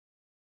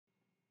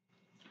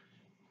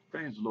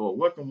Praise the Lord.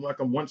 Welcome,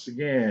 welcome once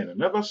again.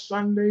 Another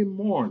Sunday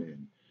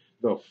morning,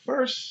 the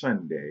first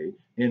Sunday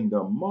in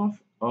the month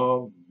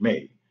of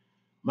May.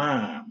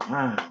 My.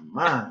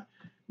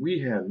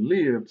 We have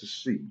lived to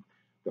see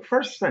the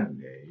first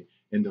Sunday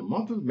in the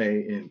month of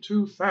May in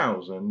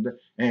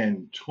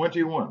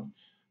 2021.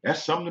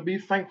 That's something to be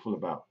thankful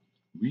about.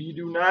 We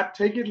do not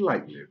take it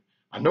lightly.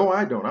 I know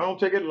I don't. I don't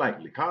take it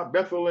lightly. Carl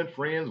Bethel and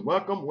friends,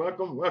 welcome,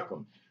 welcome,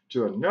 welcome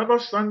to another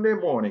Sunday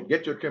morning.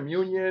 Get your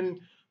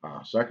communion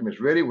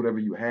sacraments ready, whatever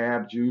you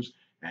have, juice,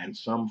 and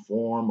some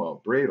form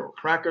of bread or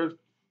crackers.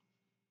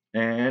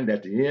 And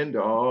at the end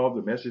of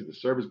the message, the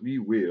service, we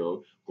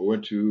will go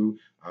into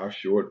our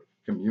short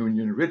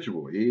communion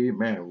ritual.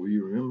 Amen. We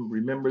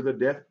remember the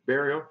death,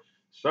 burial,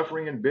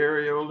 suffering, and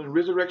burial and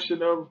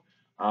resurrection of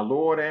our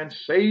Lord and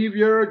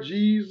Savior,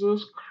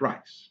 Jesus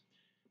Christ.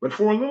 But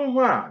for a little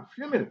while, a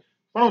few minutes,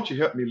 why don't you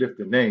help me lift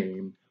the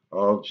name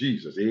of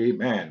Jesus?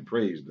 Amen.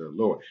 Praise the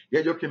Lord.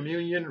 Get your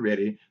communion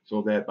ready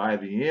so that by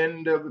the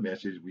end of the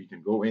message, we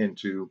can go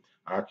into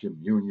our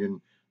communion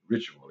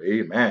ritual.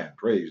 Amen.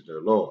 Praise the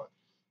Lord.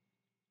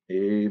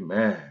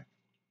 Amen.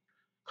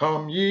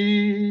 Come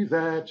ye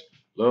that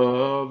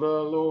love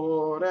the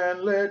Lord,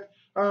 and let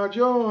our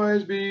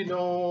joys be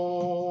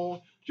known.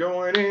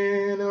 Join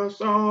in a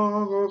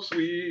song of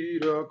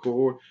sweet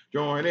accord.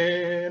 Join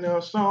in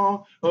a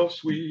song of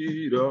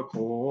sweet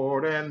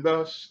accord, and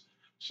thus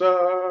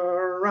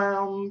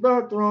surround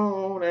the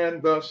throne,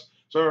 and thus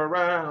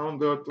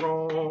surround the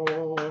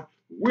throne.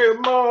 We're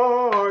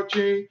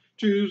marching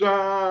to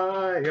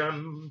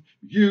Zion,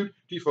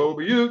 beautiful,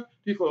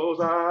 beautiful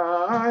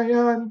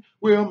Zion.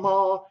 We're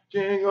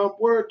marching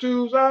upward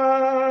to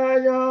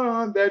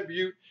Zion, that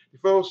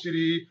beautiful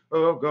city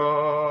of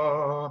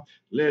God.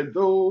 Let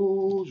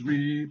those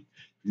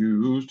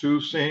refuse to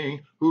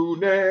sing who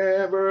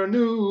never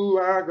knew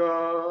our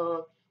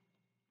God.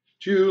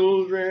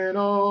 Children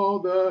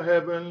of the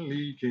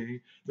heavenly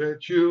King, the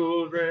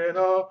children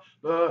of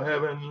the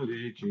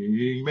heavenly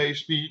King may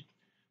speak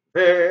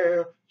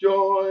their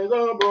joys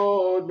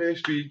abroad, may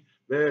speak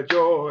their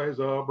joys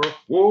abroad.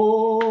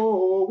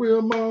 Oh,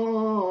 we're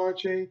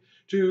marching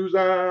to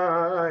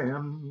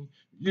Zion,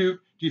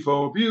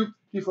 beautiful,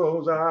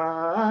 beautiful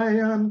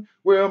Zion.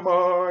 We're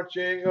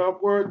marching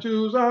upward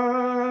to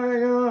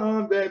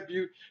Zion, that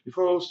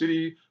beautiful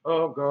city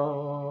of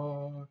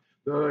God.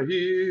 The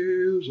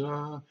hills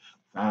are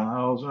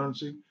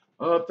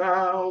a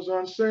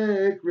thousand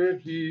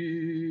sacred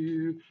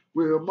hills.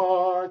 We're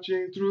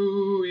marching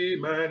through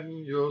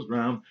Emmanuel's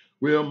ground.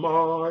 We're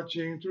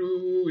marching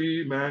through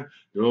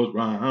Emmanuel's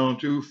ground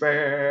to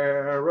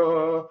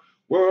fairer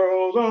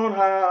worlds on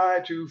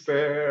high, to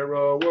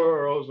fairer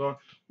worlds on.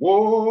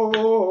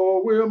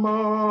 Whoa, we're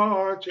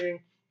marching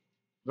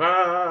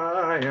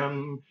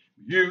Zion,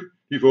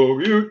 beautiful,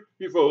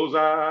 beautiful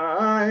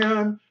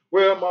Zion.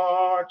 We're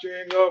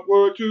marching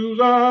upward to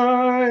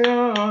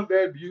Zion,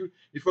 that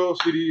beautiful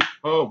city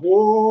of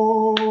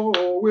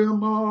woe. We're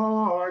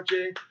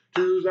marching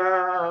to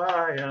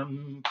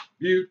Zion,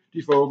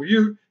 beautiful,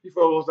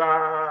 beautiful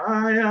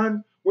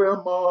Zion.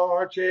 We're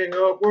marching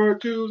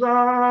upward to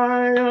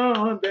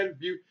Zion, that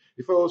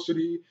beautiful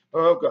city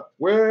of God.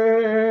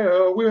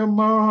 Well, we're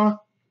marching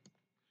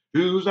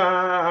to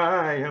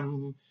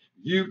Zion,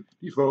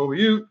 beautiful,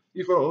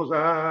 beautiful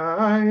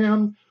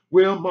Zion.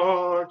 We're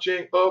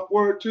marching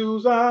upward to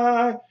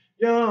Zion,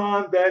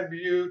 that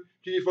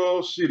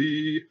beautiful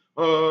city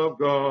of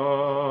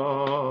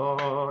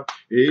God.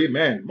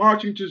 Amen.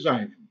 Marching to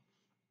Zion,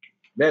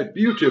 that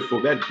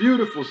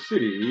beautiful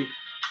city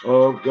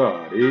of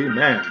God.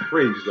 Amen.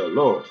 Praise the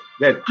Lord.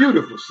 That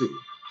beautiful city.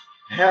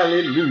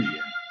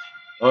 Hallelujah.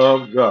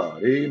 Of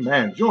God.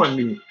 Amen. Join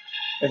me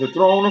at the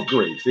throne of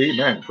grace.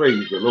 Amen.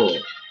 Praise the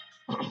Lord.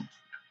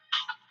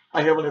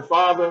 Our Heavenly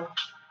Father,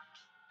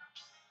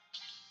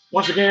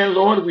 once again,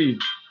 Lord, we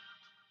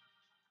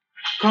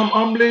come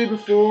humbly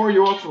before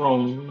your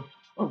throne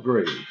of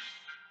grace.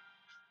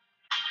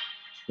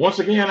 Once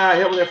again, our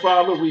Heavenly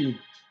Father, we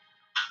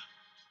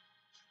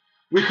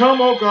come,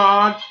 oh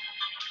God,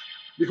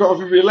 because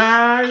we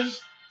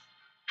realize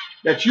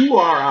that you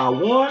are our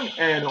one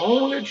and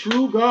only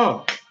true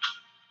God.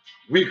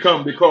 We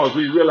come because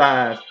we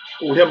realize,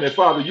 oh Heavenly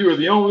Father, you are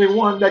the only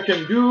one that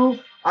can do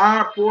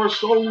our poor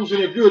souls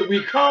any good.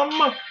 We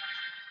come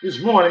this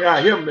morning,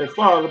 our Heavenly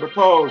Father,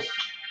 because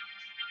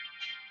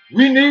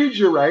we need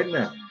you right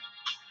now.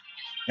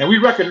 And we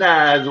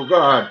recognize, oh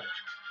God,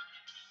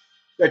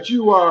 that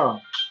you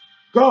are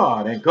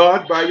God and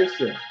God by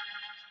yourself.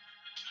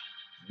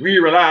 We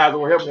realize,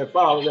 oh Heavenly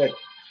Father, that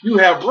you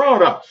have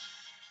brought us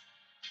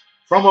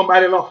from a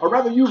mighty long, or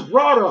rather you've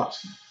brought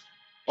us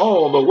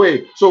all the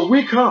way. So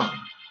we come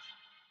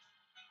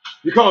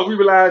because we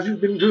realize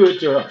you've been good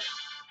to us.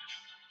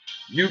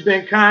 You've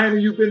been kind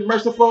and you've been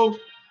merciful.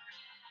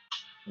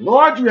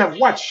 Lord, you have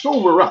watched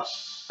over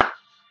us.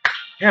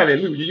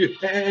 Hallelujah.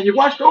 And you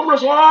watched over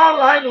us all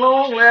night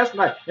long last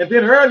night. And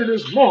then early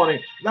this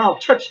morning, thou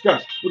touched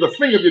us with a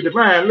finger of your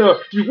divine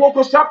love. You woke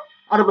us up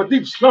out of a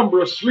deep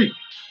slumber of sleep.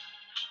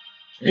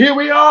 And here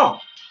we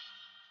are.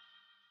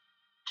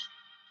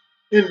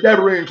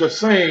 endeavoring to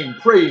sing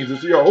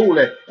praises to your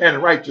holy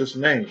and righteous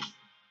name,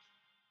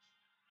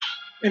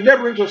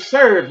 endeavoring to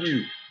serve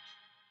you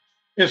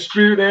in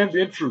spirit and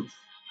in truth.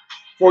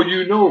 For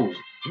you know,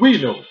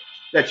 we know,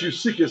 that you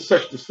seek as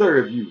such to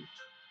serve you.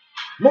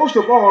 Most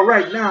of all,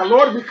 right now,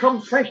 Lord, we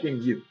come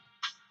thanking you,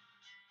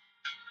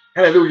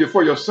 hallelujah,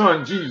 for your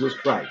Son, Jesus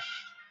Christ,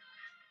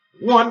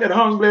 one that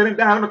hung, bled, and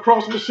died on the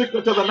cross and was sick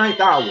until the ninth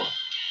hour.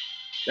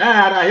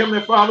 Died, our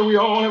Heavenly Father, we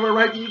all have a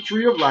right to the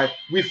tree of life.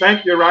 We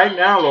thank you right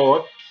now,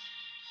 Lord.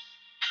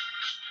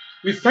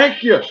 We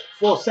thank you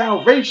for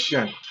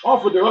salvation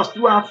offered to us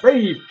through our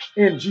faith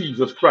in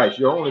Jesus Christ,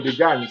 your only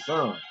begotten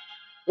Son.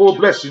 Oh,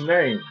 bless your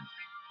name.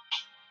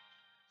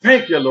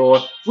 Thank you,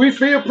 Lord. We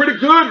feel pretty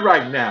good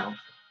right now.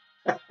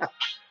 Oh,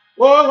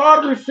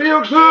 Lord, we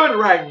feel good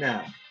right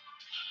now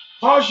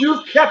because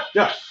you've kept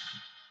us.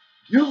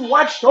 You've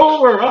watched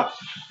over us.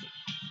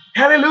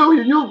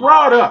 Hallelujah. You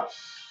brought us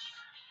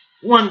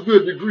one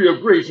good degree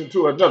of grace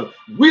into another.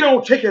 We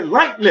don't take it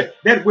lightly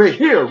that we're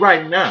here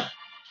right now.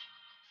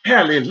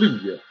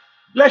 Hallelujah.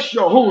 Bless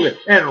your holy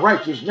and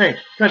righteous name.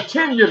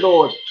 Continue,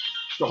 Lord,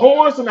 to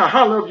hold us in the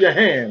hollow of your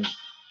hand.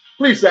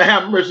 Please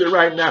have mercy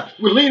right now.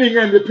 We're leaning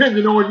and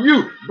depending on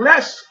you.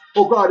 Bless,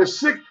 oh God, the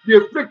sick, the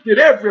afflicted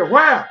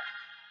everywhere,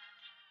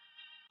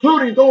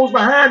 including those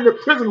behind the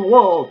prison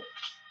wall.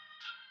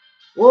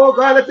 Oh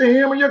God, let the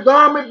hem of your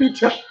garment be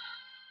touched.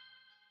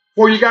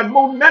 For you got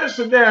more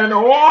medicine there than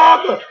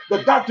all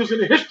the doctors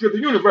in the history of the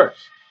universe.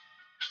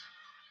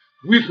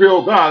 We pray,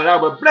 oh God, that I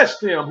will bless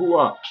them who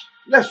are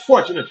less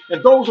fortunate,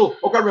 and those who,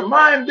 oh God,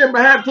 remind them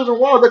behind prison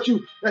walls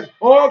that,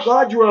 oh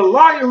God, you're a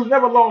lawyer who's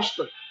never lost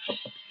a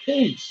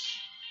case.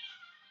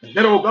 And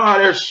that, oh God,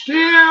 there's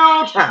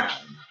still time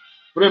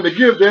for them to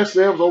give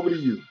themselves over to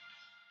you.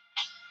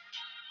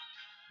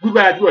 We're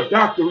glad you're a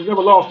doctor who's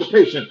never lost a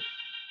patient.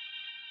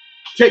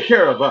 Take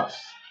care of us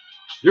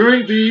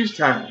during these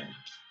times,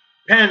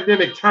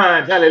 pandemic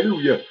times,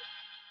 hallelujah.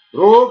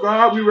 But, oh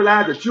God, we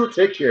realize that you'll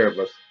take care of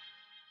us.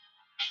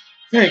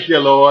 Thank you,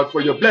 Lord, for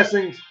your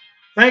blessings.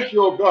 Thank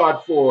you, oh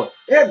God, for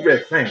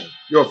everything,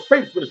 your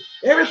faithfulness,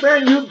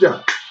 everything you've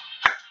done.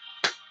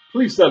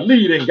 Please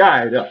lead and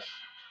guide us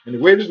in the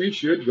way that we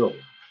should go.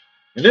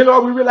 And then,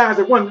 Lord, we realize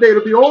that one day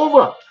it'll be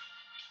over.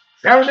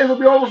 Saturday will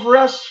be over for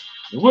us.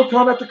 And we'll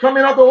have to come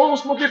in off the old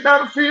smoky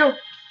battlefield,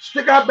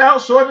 stick our battle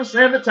sword and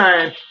stand the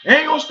time.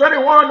 Ain't gonna study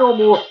war no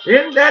more.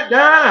 In that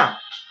down.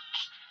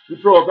 We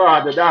pray, oh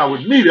God, that thou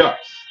would meet us.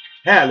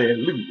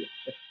 Hallelujah.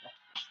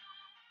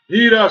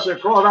 Lead us and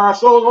cross our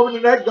souls over to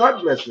that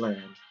God-blessed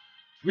land.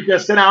 We can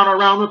sit down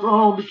around the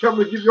throne, be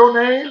careful to give your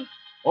name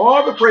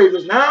all the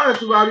praises now and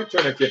throughout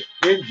eternity.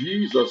 In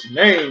Jesus'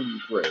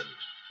 name we pray.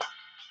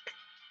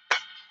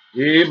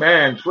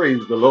 Amen.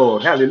 Praise the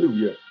Lord.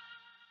 Hallelujah.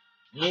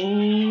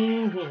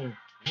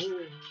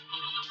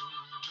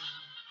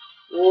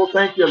 Oh,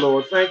 thank you,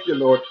 Lord. Thank you,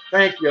 Lord.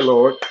 Thank you,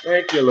 Lord.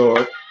 Thank you,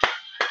 Lord.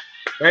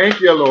 Thank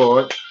you,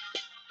 Lord.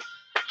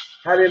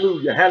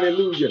 Hallelujah.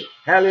 Hallelujah.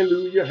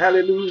 Hallelujah.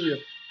 Hallelujah.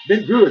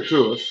 Been good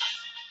to us.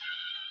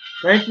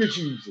 Thank you,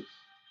 Jesus.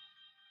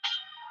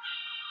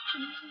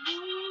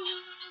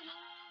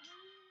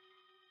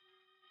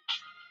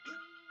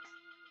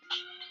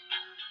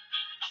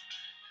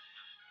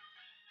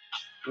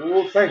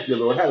 Oh, thank you,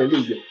 Lord.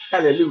 Hallelujah.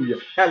 Hallelujah.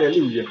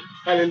 Hallelujah.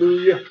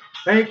 Hallelujah.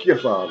 Thank you,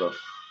 Father.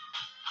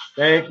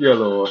 Thank you,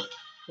 Lord.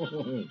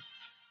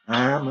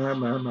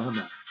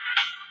 My.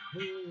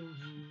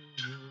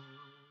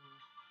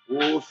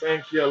 Oh,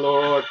 thank you,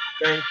 Lord.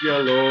 Thank you,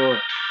 Lord.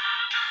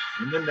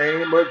 In the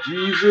name of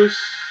Jesus.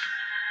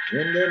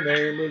 In the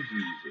name of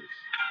Jesus.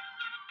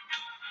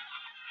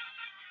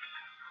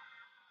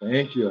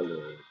 Thank you,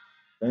 Lord.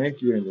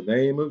 Thank you in the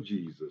name of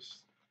Jesus.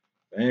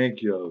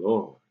 Thank you,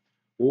 Lord.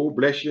 Oh,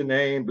 bless your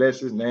name, bless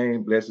his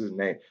name, bless his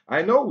name.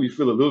 I know we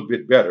feel a little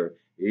bit better,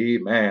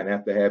 amen,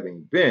 after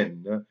having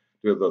been to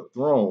the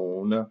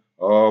throne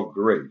of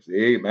grace.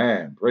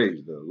 Amen.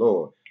 Praise the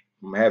Lord.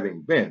 From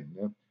having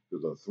been to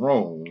the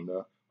throne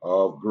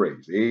of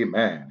grace.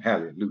 Amen.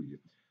 Hallelujah.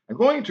 I'm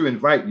going to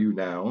invite you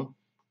now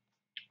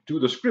to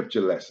the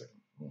scripture lesson.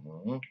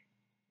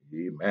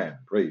 Amen.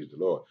 Praise the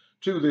Lord.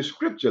 To the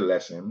scripture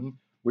lesson,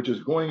 which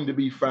is going to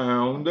be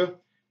found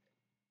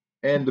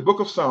in the book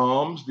of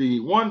Psalms,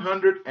 the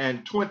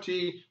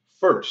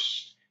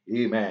 121st.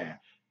 Amen.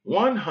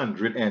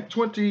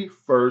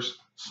 121st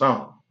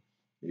Psalm.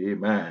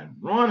 Amen.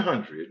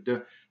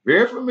 100.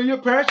 Very familiar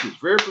passage.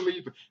 Very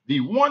familiar. The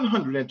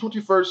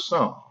 121st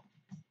Psalm.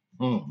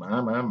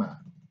 My.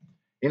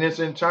 In its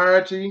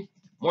entirety,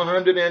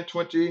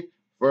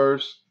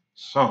 121st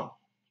Psalm.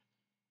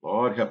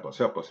 Lord, help us,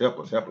 help us, help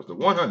us, help us. The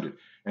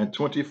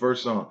 121st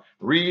Psalm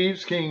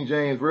reads, King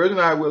James Version,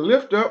 I will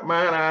lift up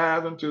mine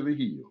eyes unto the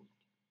hills,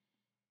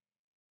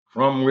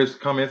 from which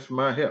cometh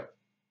my help.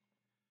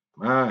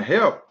 My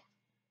help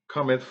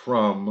cometh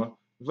from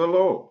the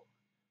Lord,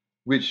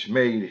 which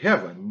made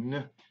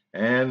heaven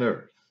and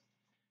earth.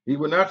 He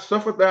will not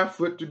suffer thy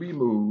foot to be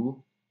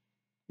moved.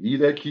 He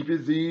that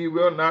keepeth thee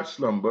will not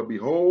slumber.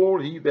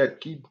 Behold, he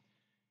that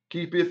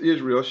keepeth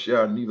Israel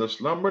shall neither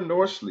slumber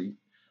nor sleep.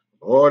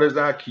 The Lord is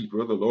thy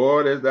keeper. The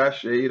Lord is thy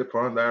shade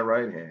upon thy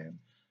right hand.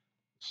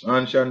 The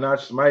sun shall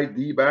not smite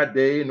thee by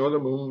day, nor the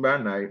moon by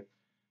night.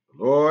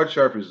 The Lord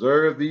shall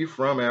preserve thee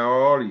from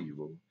all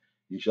evil.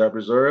 He shall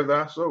preserve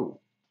thy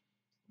soul.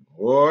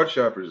 The Lord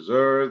shall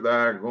preserve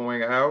thy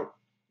going out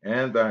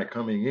and thy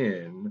coming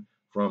in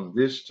from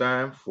this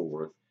time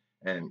forth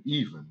and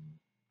even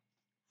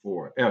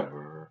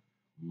forevermore.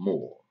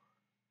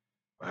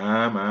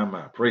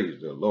 My. Praise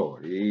the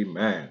Lord.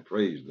 Amen.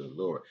 Praise the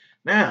Lord.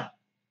 Now,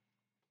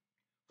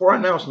 for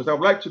announcements, I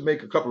would like to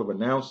make a couple of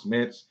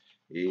announcements.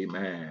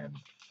 Amen.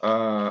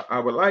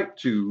 I would like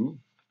to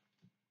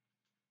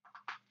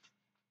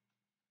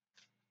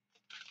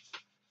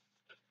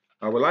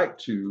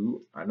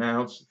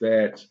announce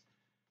that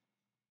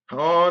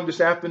on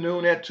this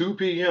afternoon at 2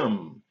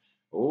 p.m.,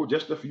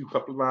 just a few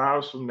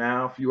hours from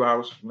now,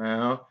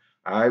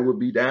 I will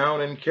be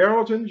down in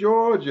Carrollton,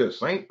 Georgia,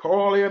 St.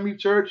 Paul AME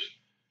Church,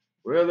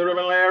 where the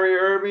Reverend Larry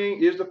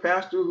Irving is the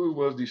pastor who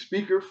was the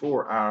speaker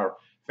for our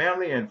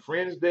Family and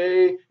Friends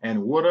Day.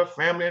 And what a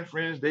Family and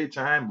Friends Day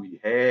time we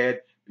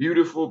had.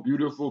 Beautiful,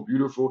 beautiful,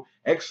 beautiful,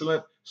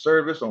 excellent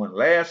service on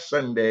last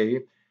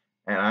Sunday.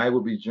 And I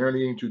will be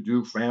journeying to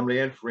do Family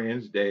and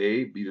Friends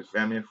Day, be the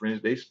Family and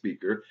Friends Day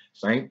speaker,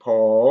 St.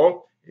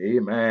 Paul,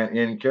 amen,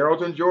 in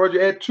Carrollton,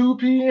 Georgia at 2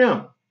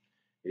 p.m.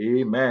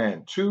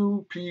 Amen.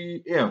 2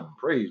 p.m.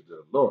 Praise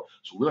the Lord.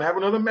 So we'll have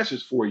another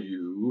message for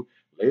you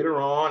later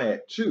on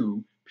at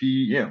 2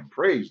 p.m.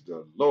 Praise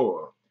the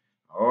Lord.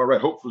 All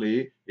right.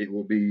 Hopefully it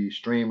will be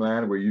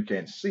streamlined where you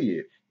can see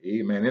it.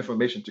 Amen.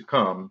 Information to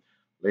come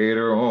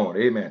later on.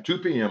 Amen. 2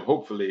 p.m.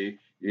 Hopefully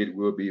it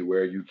will be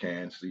where you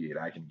can see it.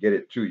 I can get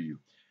it to you.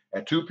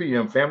 At 2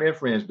 p.m. Family and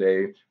Friends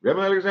Day,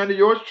 Reverend Alexander,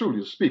 yours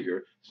truly, the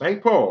speaker,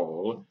 St.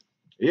 Paul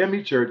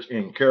AME Church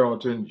in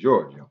Carrollton,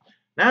 Georgia.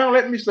 Now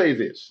let me say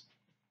this.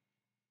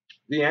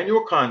 The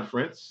annual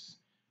conference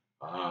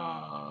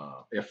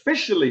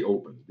officially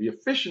opens. The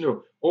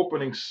official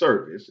opening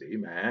service,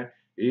 amen,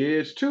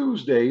 is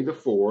Tuesday the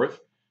 4th,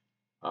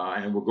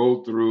 and we'll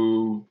go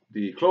through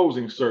the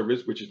closing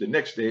service, which is the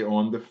next day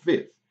on the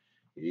 5th.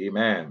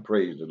 Amen.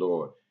 Praise the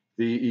Lord.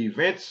 The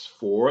events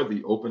for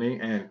the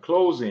opening and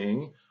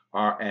closing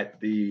are at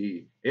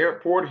the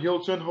Airport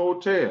Hilton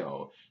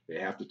Hotel. They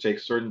have to take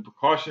certain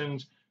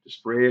precautions to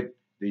spread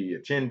the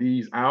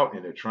attendees out,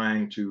 and they're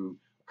trying to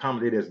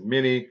accommodate as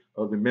many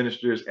of the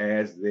ministers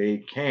as they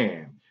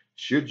can.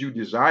 Should you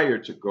desire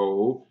to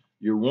go,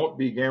 you won't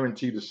be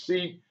guaranteed a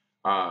seat.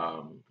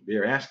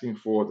 They're asking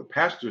for the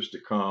pastors to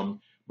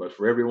come, but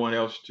for everyone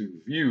else to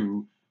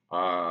view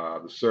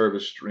the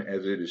service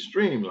as it is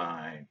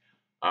streamlined.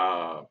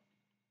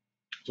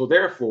 So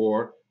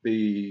therefore,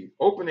 the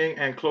opening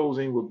and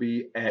closing will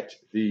be at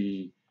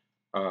the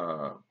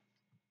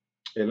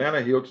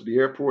Atlanta Hilton, the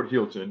Airport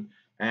Hilton,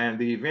 and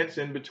the events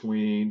in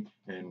between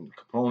and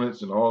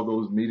components and all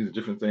those meetings,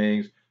 different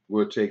things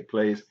will take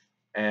place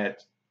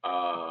at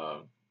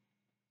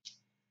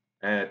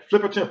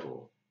Flipper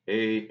Temple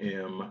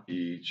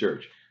AME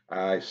Church.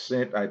 I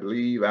sent, I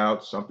believe,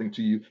 out something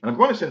to you, and I'm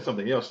going to send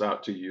something else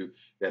out to you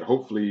that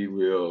hopefully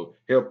will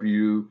help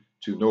you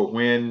to know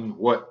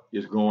what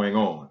is going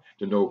on,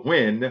 to know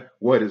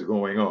what is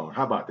going on.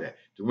 How about that?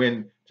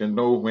 To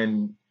know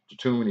when to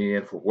tune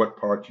in for what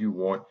part you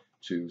want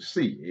to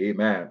see.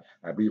 Amen.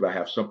 I believe I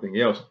have something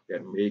else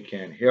that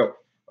can help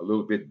a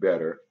little bit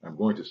better. I'm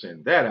going to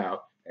send that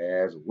out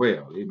as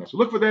well. Amen. So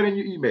look for that in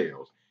your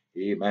emails.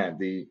 Amen.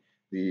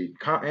 The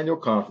annual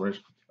conference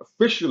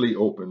officially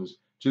opens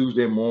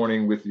Tuesday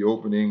morning with the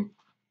opening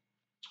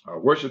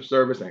worship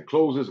service and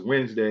closes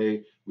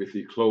Wednesday with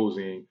the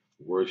closing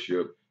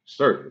worship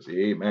service.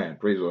 Amen.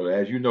 Praise the Lord.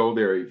 As you know,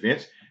 there are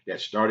events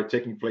that started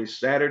taking place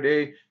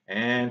Saturday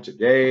and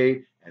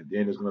today, and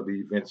then there's going to be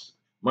events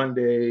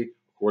Monday,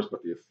 of course,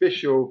 but the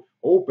official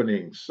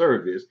opening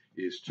service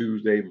is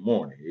Tuesday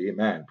morning.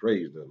 Amen.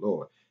 Praise the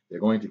Lord. They're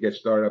going to get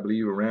started, I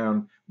believe,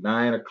 around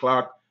 9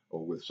 o'clock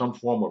or with some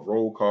form of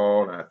roll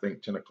call, and I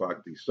think 10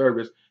 o'clock the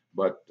service.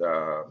 But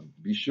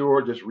be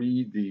sure, just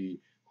read the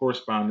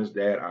correspondence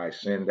that I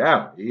send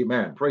out.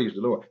 Amen. Praise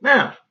the Lord.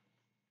 Now,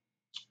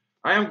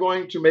 I am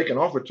going to make an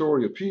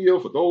offertory appeal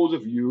for those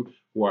of you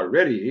who are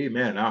ready.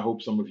 Amen. I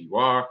hope some of you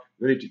are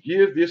ready to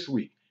give this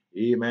week.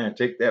 Amen.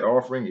 Take that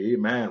offering.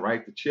 Amen.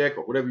 Write the check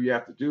or whatever you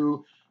have to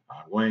do.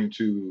 I'm going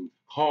to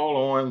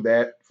call on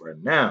that for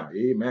now.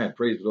 Amen.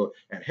 Praise the Lord.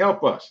 And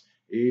help us.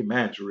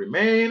 Amen. To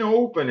remain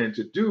open and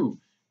to do,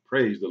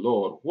 praise the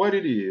Lord, what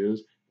it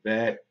is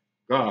that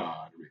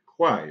God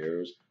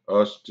requires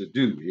us to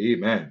do.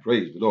 Amen.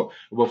 Praise the Lord.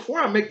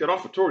 Before I make that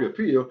offertory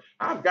appeal,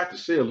 I've got to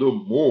say a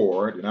little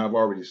more than I've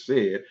already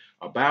said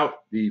about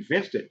the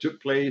events that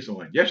took place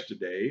on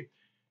yesterday,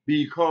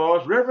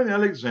 because Reverend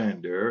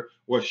Alexander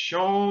was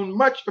shown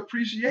much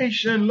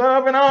appreciation,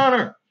 love, and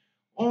honor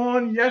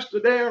on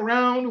yesterday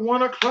around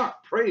 1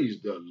 o'clock.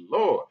 Praise the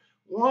Lord.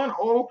 1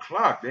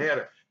 o'clock. They had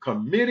a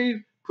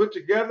committee put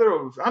together.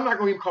 I'm not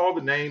going to even call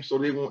the names, so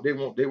they won't. They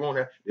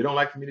don't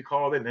like for me to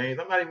call their names.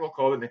 I'm not even going to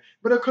call their name.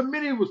 But a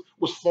committee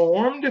was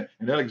formed,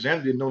 and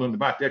Alexander didn't know nothing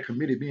about that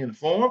committee being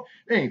formed.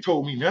 They ain't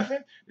told me nothing.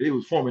 They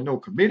was forming no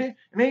committee,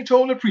 and they ain't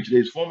told the preacher they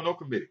was forming no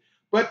committee.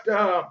 But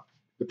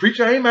the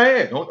preacher ain't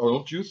mad.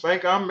 Don't you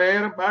think I'm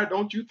mad about it?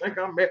 Don't you think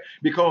I'm mad?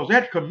 Because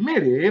that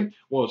committee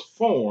was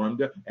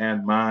formed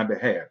on my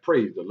behalf.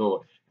 Praise the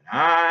Lord. And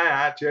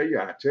I tell you,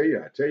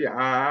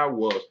 I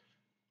was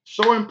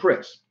so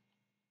impressed.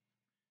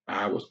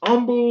 I was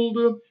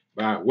humbled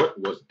by what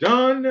was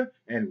done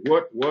and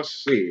what was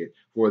said.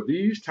 For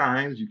these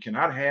times, you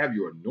cannot have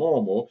your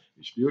normal.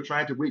 You're still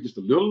trying to wait just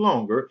a little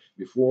longer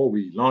before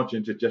we launch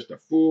into just a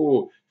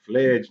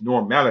full-fledged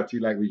normality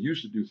like we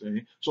used to do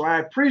things. So I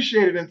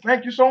appreciate it and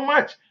thank you so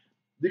much.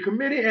 The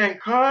committee and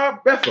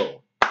Cobb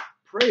Bethel,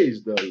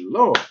 praise the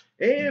Lord,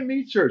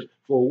 AME Church,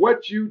 for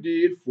what you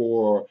did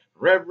for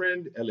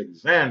Reverend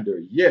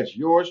Alexander. Yes,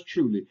 yours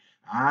truly.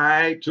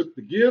 I took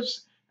the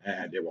gifts,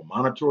 and there were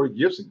monetary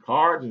gifts and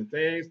cards and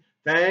things.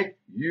 Thank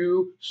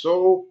you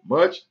so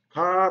much,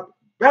 Cobb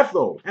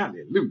Bethel.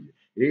 Hallelujah.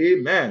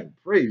 Amen.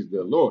 Praise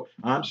the Lord.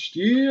 I'm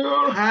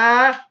still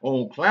high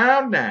on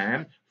cloud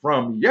nine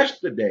from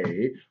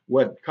yesterday,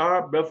 what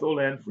Cobb Bethel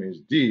and friends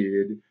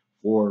did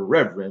for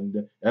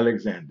Reverend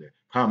Alexander.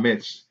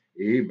 Comments,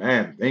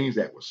 amen. Things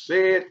that were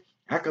said,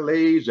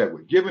 accolades that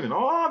were given, and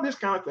all this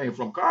kind of thing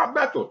from Cobb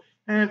Bethel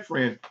and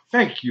friends.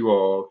 Thank you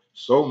all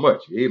so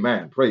much.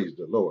 Amen. Praise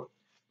the Lord.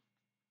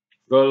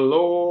 The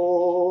Lord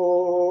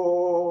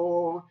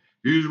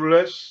is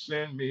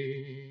blessing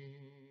me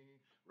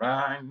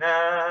right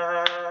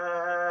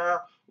now.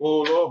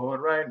 Oh Lord,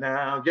 right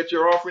now. Get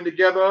your offering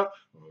together.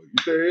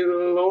 You say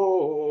the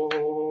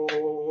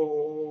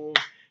Lord,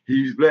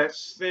 He's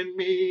blessing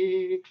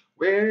me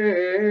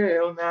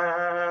well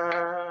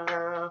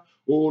now.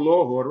 Oh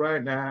Lord,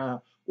 right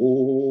now.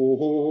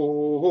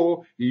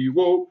 Oh, He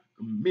woke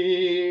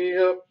me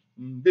up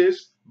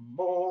this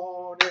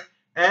morning,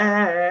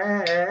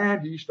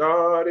 and He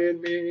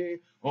started me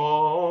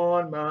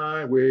on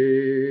my way.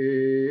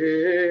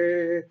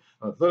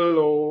 The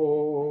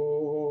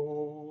Lord,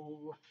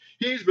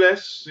 He's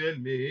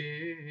blessing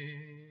me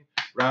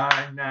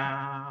right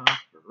now,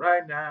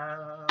 right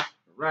now,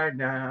 right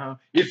now.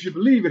 If you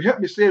believe it, help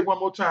me say it one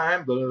more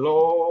time. The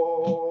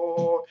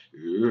Lord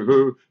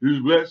is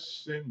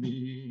blessing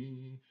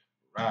me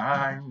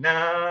right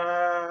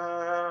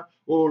now.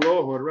 Oh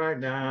Lord, right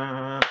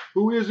now.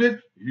 Who is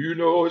it? You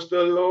know it's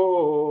the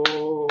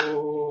Lord.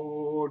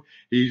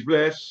 He's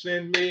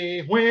blessing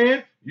me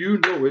when you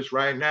know it's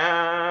right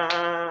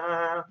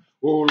now.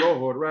 Oh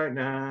Lord, right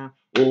now.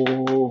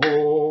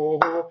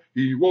 Oh,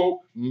 He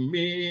woke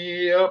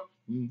me up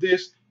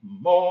this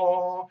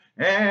morning,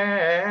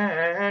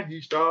 and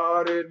He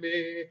started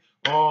me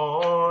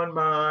on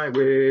my way.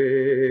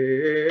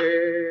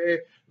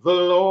 The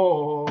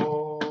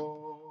Lord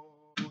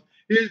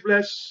is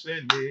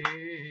blessing me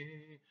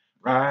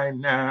right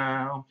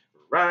now,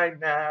 right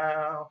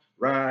now,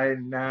 right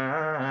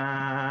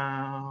now.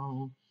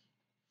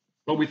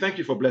 Lord, we thank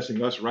you for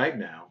blessing us right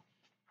now.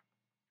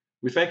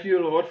 We thank you,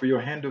 Lord, for your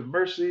hand of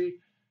mercy.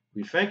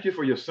 We thank you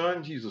for your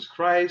Son, Jesus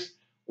Christ.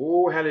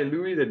 Oh,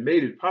 hallelujah, that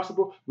made it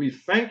possible. We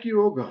thank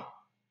you, oh God,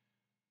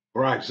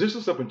 for our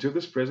existence up until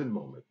this present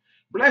moment.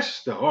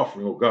 Bless the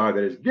offering, oh God,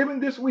 that is given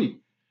this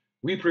week.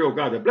 We pray, oh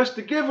God, that bless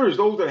the givers,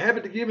 those that have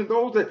it to give, and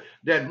those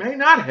that may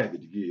not have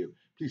it to give.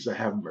 Please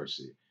have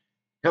mercy.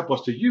 Help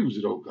us to use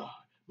it, oh God.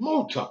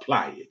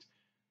 Multiply it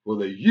for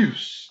the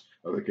use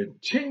of the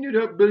continued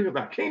upbuilding of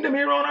our kingdom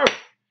here on earth.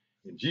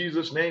 In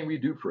Jesus' name we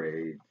do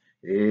pray.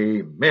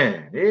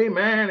 Amen.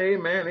 Amen.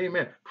 Amen.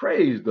 Amen.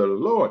 Praise the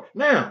Lord.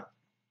 Now,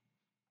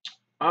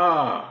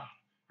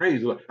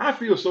 praise the Lord. I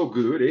feel so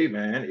good.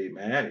 Amen.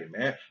 Amen.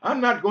 Amen.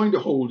 I'm not going to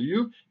hold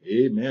you.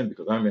 Amen.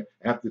 Because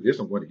after this,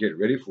 I'm going to get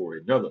ready for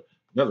another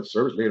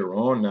service later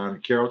on down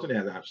in Carrollton,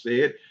 as I've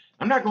said.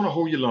 I'm not going to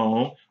hold you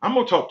long. I'm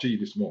going to talk to you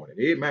this morning.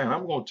 Amen.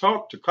 I'm going to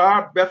talk to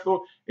Cobb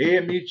Bethel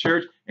AME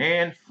Church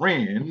and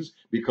friends,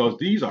 because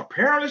these are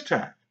perilous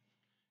times.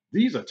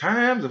 These are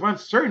times of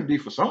uncertainty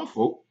for some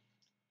folk.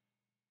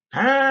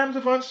 Times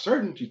of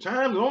uncertainty.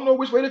 Times don't know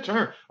which way to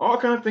turn. All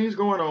kinds of things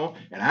going on.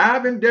 And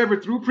I've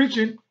endeavored through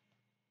preaching,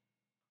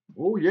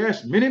 oh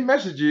yes, many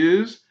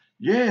messages,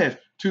 yes,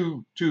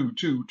 to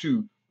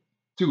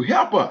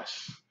help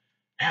us.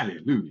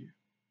 Hallelujah.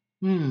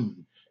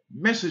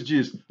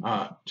 Messages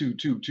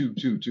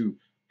to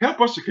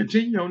help us to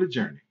continue on the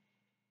journey.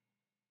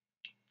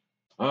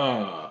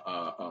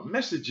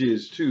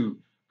 Messages to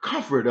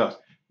comfort us.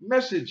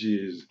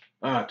 Messages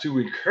to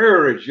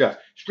encourage us,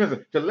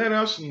 strengthen, to let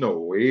us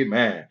know,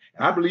 amen.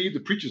 And I believe the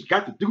preachers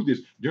got to do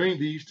this during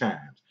these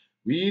times.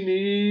 We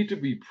need to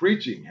be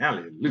preaching,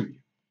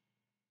 hallelujah,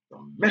 the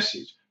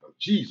message of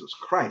Jesus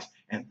Christ,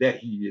 and that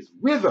He is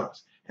with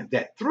us, and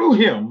that through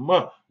Him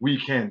we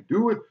can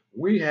do it.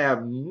 We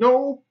have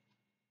no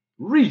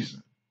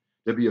reason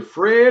to be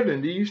afraid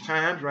in these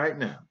times right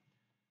now.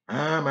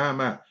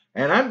 My.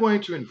 And I'm going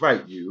to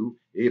invite you,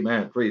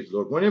 amen, praise the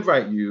Lord, I'm going to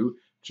invite you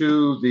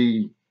to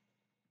the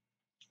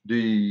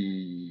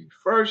the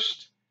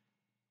first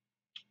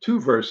two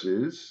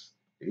verses,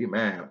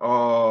 amen,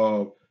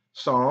 of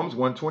Psalms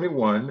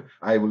 121.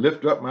 I will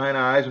lift up mine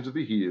eyes unto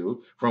the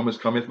hill, from whence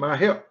cometh my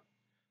help.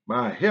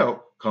 My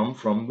help come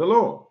from the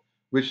Lord,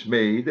 which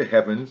made the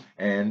heavens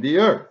and the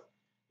earth.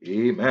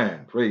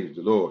 Amen. Praise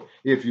the Lord.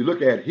 If you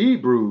look at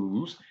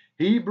Hebrews,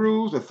 the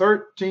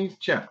 13th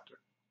chapter.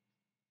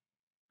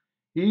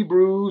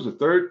 Hebrews, the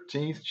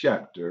 13th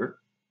chapter.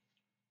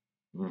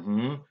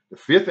 The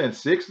 5th and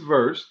 6th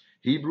verse.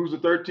 Hebrews, the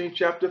 13th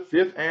chapter,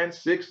 5th and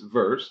 6th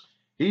verse.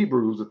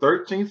 Hebrews, the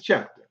 13th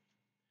chapter.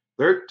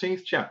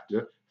 13th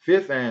chapter,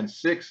 5th and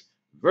 6th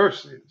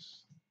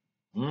verses.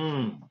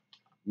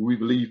 We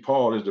believe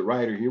Paul is the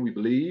writer here. We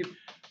believe,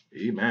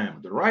 amen.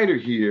 The writer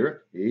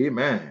here,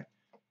 amen,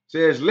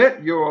 says,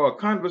 let your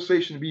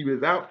conversation be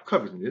without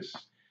covetousness,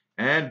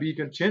 and be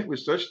content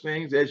with such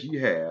things as ye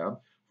have.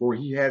 For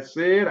he hath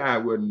said, I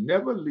will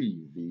never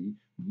leave thee,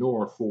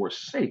 nor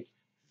forsake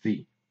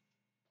thee.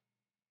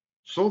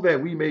 So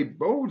that we may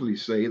boldly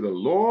say, the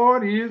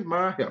Lord is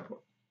my helper,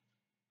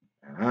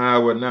 and I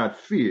will not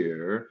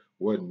fear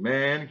what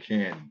man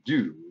can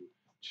do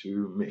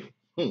to me.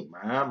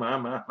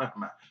 My.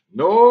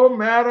 No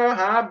matter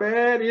how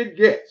bad it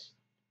gets,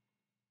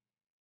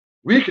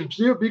 we can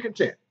still be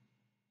content.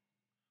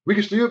 We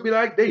can still be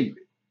like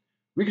David.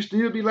 We can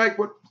still be like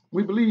what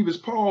we believe as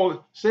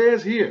Paul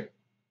says here,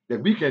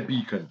 that we can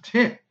be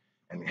content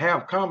and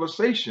have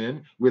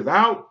conversation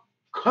without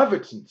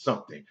coveting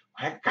something.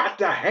 I got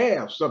to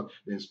have something,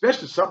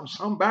 especially something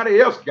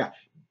somebody else got.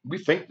 We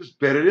think it's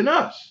better than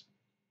us.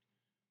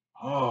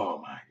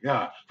 Oh my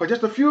God. For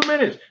just a few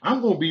minutes,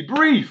 I'm going to be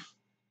brief.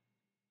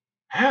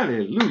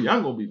 Hallelujah.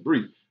 I'm going to be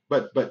brief.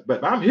 But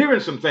I'm hearing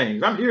some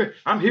things. I'm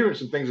hearing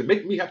some things that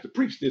make me have to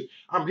preach this.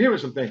 I'm hearing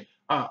some things.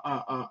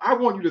 I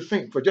want you to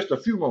think for just a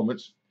few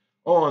moments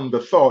on the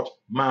thought,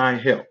 my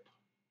help.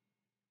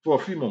 For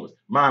a few moments,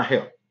 my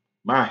help,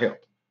 my help,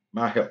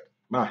 my help,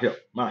 my help,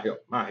 my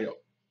help, my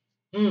help.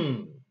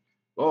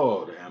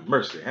 Lord, have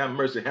mercy, have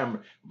mercy, have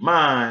mercy.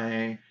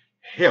 My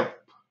help.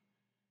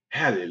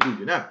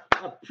 Hallelujah. Now,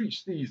 I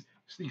preach these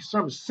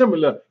sermons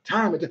similar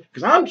time and time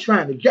because I'm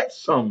trying to get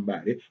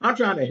somebody. I'm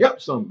trying to help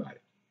somebody.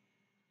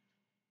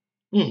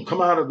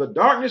 Come out of the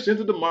darkness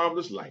into the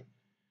marvelous light.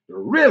 To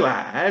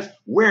realize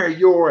where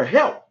your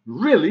help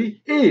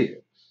really is.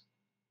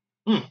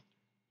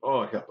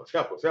 Oh, help us,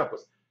 help us, help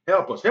us,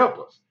 help us, help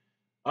us.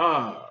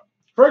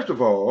 First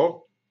of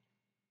all,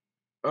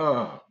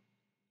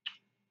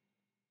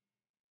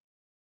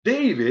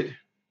 David,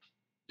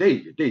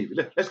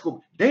 let's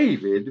go.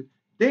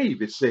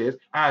 David says,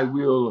 I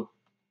will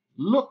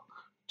look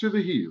to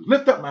the hills,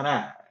 lift up mine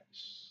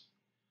eyes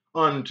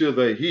unto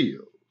the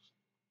hills.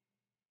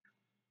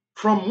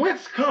 From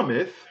whence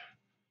cometh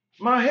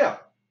my help?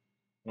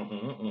 Of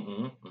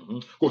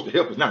course, the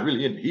help is not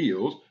really in the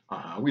hills.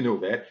 We know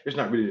that. It's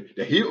not really,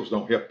 the hills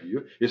don't help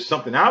you. It's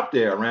something out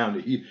there around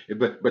the hill.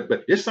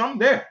 But it's something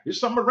there. It's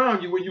something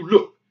around you when you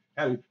look.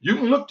 You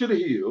can look to the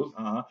hills.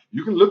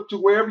 You can look to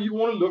wherever you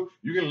want to look.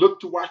 You can look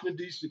to Washington,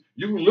 D.C.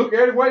 You can look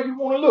everywhere you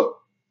want to look.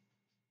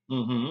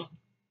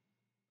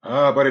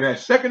 But in that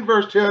second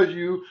verse tells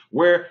you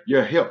where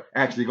your help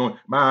actually going.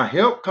 My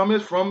help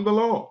cometh from the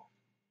Lord,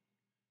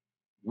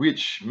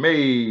 which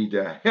made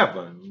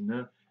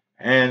heaven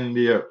and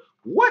the earth.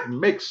 What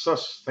makes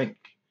us think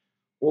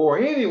or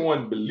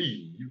anyone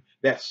believe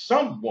that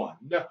someone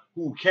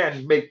who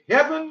can make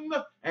heaven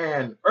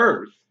and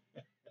earth,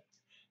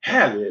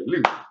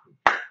 hallelujah,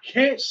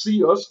 can't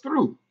see us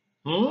through?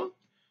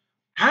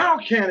 How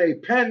can a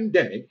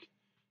pandemic,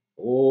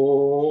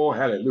 oh,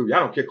 hallelujah, I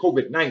don't care,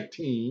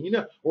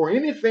 COVID-19 or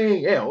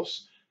anything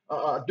else,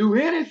 do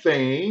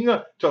anything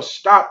to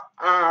stop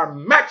our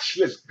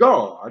matchless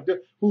God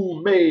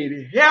who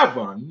made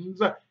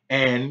heavens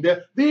and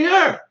the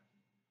earth?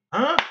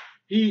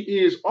 He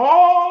is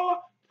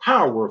all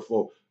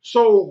powerful.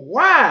 So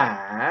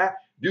why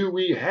do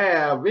we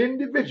have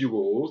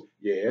individuals,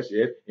 yes,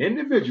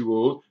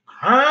 individuals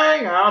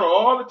crying out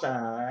all the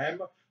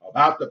time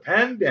about the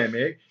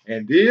pandemic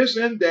and this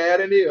and that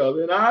and the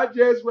other? And I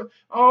just went,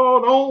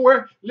 oh, don't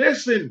worry.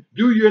 Listen,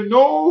 do you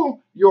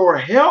know your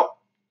help?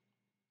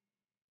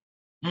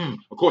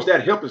 Of course,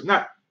 that help is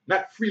not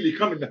freely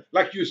coming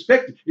like you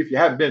expected. If you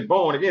haven't been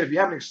born again, if you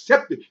haven't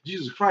accepted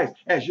Jesus Christ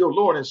as your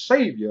Lord and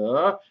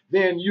Savior,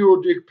 then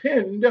you'll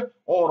depend on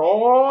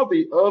all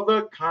the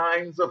other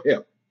kinds of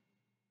help.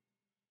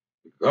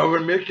 The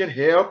government can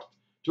help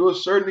to a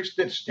certain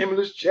extent.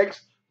 Stimulus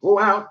checks go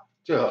out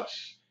to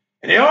us.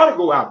 And they ought to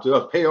go out to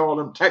us, pay all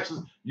them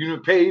taxes you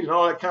paid and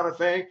all that kind of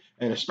thing.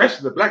 And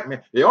especially the black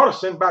man, they ought to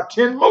send about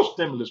 10 more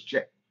stimulus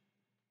checks.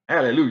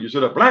 Hallelujah. So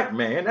the black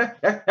man,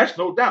 that's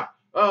no doubt.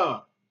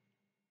 But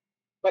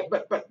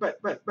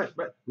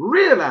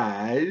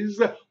realize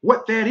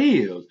what that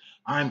is.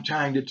 I'm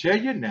trying to tell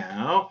you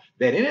now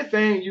that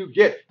anything you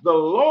get, the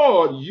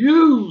Lord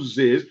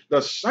uses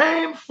the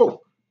same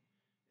folk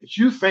that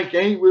you think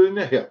ain't willing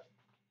to help.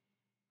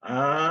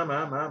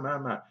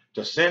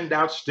 To send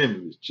out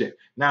stimulus check.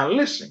 Now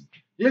listen.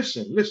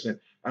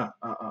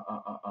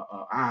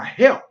 Our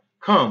help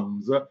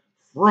comes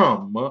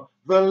from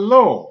the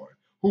Lord,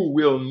 who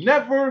will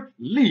never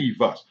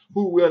leave us,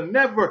 who will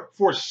never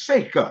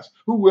forsake us,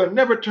 who will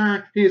never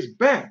turn his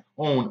back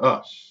on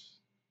us.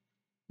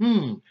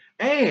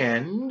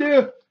 And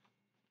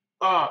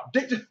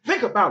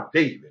think about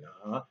David,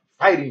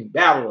 fighting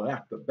battle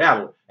after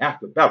battle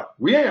after battle.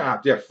 We ain't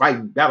out there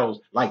fighting battles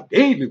like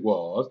David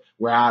was,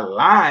 where our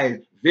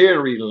lives,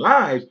 very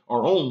lives,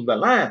 are on the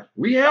line.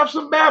 We have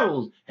some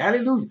battles.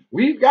 Hallelujah.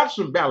 We've got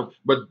some battles,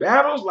 but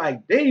battles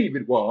like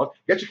David was.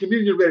 Get your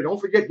communion ready. Don't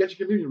forget, get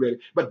your communion ready.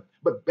 But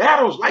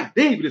battles like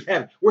David is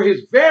having, where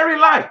his very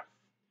life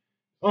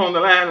on the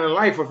line in the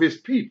life of his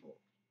people.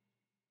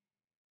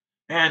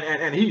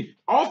 And he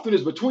often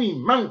is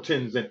between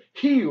mountains and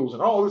hills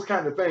and all this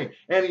kind of thing.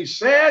 And he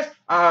says,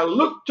 I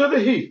look to the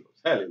hills,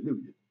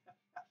 hallelujah,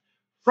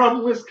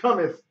 from whence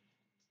cometh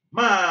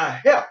my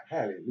help,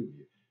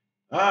 hallelujah.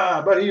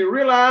 But he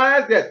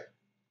realized that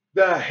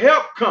the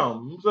help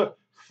comes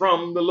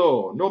from the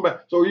Lord. No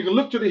matter, so you can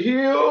look to the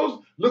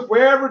hills, look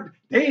wherever.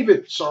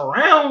 David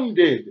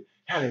surrounded,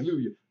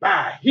 hallelujah,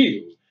 by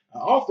hills,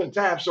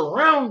 oftentimes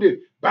surrounded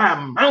by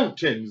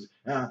mountains.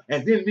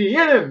 And then the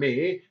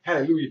enemy,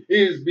 hallelujah,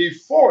 is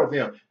before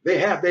them. They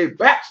have their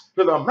backs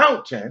to the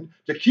mountain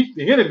to keep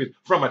the enemy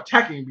from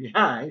attacking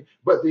behind,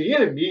 but the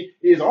enemy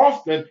is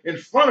often in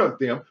front of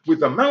them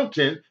with the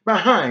mountain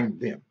behind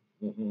them.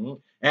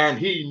 And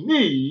he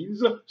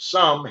needs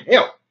some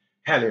help.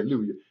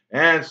 Hallelujah.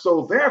 And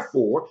so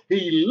therefore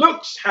he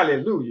looks,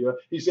 hallelujah,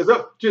 he says,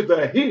 up to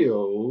the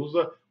hills.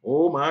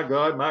 Oh my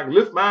God,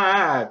 lift my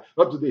eyes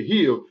up to the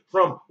hill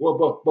from,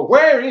 well, but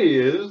where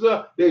is,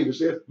 David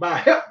says, my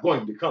help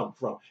going to come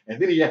from?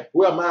 And then he adds,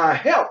 well, my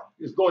help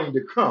is going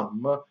to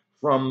come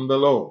from the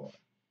Lord,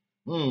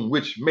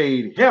 which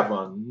made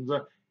heavens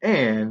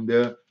and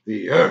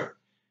the earth.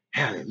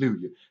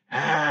 Hallelujah.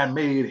 I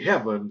made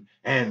heaven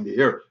and the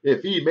earth.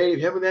 If he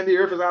made heaven and the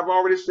earth, as I've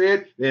already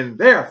said, then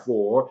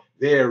therefore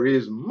there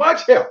is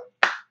much help.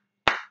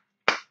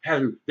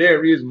 Hallelujah.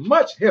 There is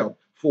much help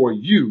for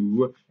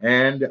you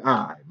and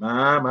I.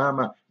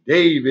 My.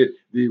 David,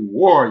 the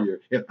warrior.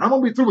 And I'm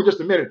going to be through in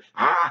just a minute.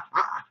 I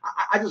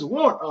just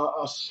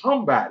want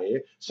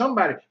somebody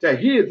to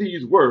hear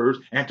these words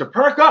and to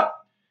perk up.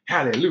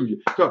 Hallelujah.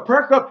 To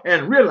perk up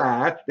and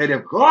realize that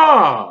if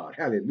God,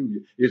 hallelujah,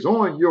 is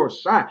on your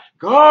side,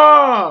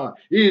 God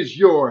is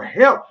your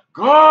help.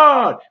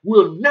 God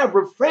will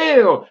never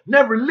fail,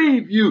 never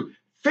leave you.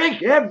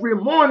 Think every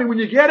morning when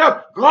you get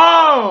up,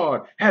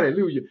 God,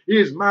 hallelujah,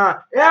 is my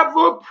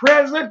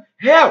ever-present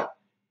help.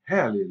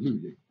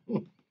 Hallelujah.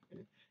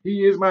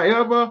 He is my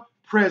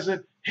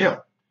ever-present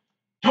help.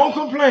 Don't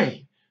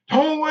complain.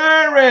 Don't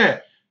worry.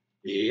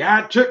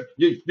 Yeah,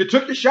 you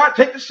took the shot,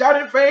 take the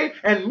shot in faith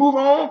and move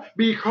on,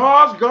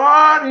 because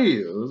God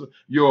is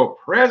your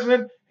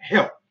present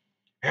help.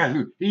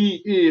 Hallelujah. He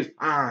is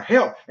our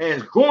help and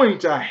is going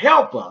to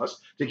help us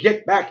to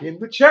get back in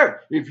the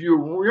church. If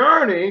you're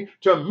yearning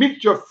to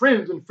meet your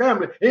friends and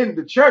family in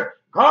the church,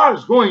 God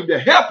is going to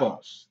help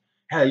us.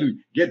 Hallelujah.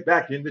 Get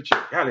back in the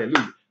church.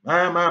 Hallelujah.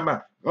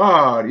 My.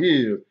 God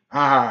is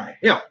our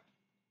help.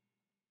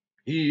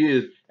 He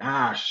is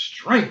our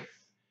strength.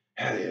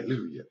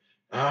 Hallelujah.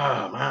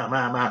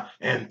 My.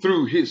 And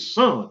through his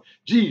son,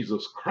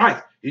 Jesus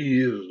Christ,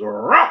 he is the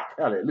rock,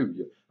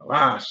 hallelujah, of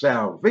our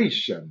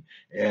salvation.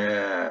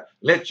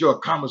 Let your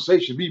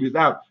conversation be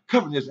without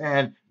covetousness,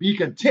 and be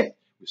content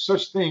with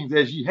such things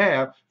as ye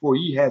have, for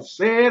he has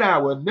said, I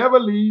will never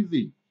leave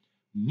thee,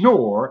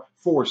 nor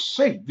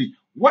forsake thee.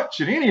 What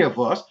should any of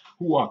us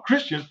who are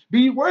Christians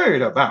be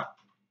worried about?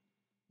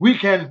 We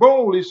can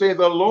boldly say,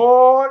 the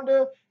Lord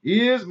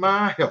is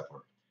my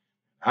helper.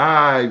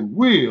 I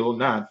will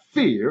not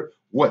fear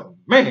what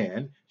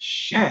man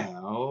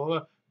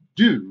shall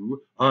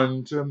do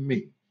unto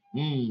me.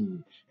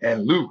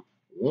 And Luke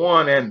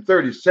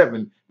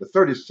 1:37, the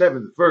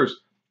 37th verse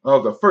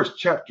of the first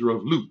chapter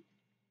of Luke.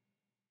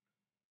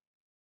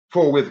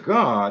 For with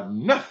God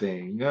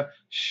nothing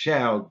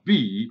shall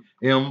be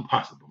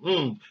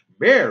impossible.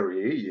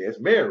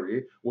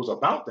 Mary was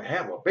about to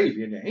have a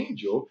baby, and the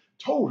angel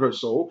told her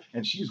so,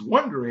 and she's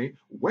wondering,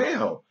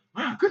 well,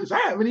 my goodness, I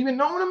haven't even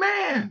known a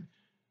man.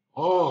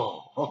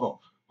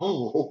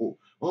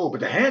 But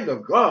the hand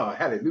of God,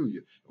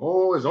 hallelujah,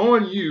 is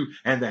on you,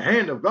 and the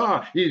hand of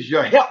God is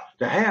your help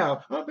to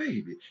have a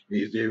baby.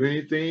 Is there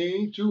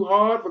anything too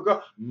hard for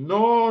God?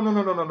 No.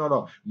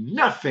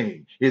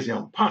 Nothing is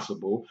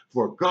impossible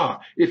for God.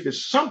 If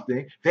it's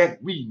something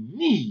that we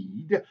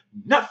need,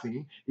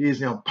 nothing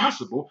is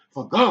impossible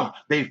for God.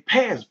 They've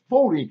passed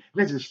voting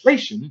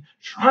legislation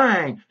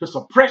trying to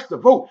suppress the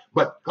vote,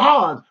 but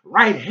God's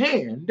right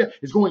hand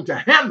is going to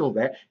handle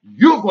that.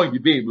 You're going to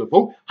be able to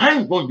vote.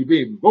 I'm going to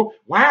be able to vote.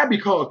 Why?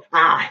 Because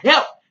our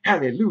help,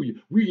 hallelujah,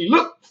 we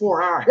look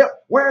for our help.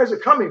 Where is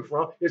it coming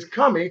from? It's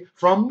coming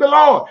from the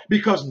Lord,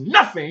 because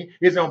nothing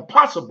is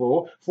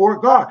impossible for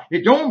God.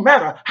 It don't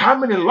matter how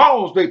many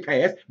laws they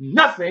pass.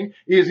 Nothing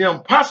is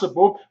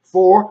impossible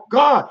for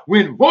God.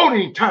 When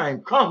voting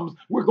time comes,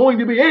 we're going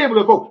to be able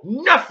to vote.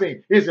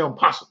 Nothing is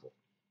impossible.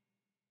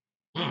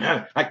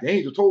 Like the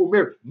angel told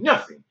Mary,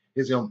 nothing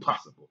is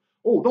impossible.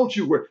 Oh, don't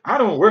you worry. I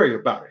don't worry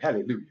about it.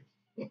 Hallelujah.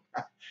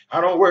 I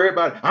don't worry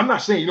about it. I'm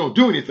not saying you don't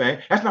do anything.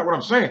 That's not what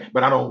I'm saying,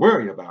 but I don't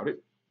worry about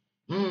it.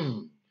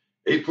 Hmm.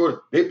 They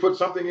put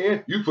something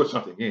in, you put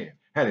something in.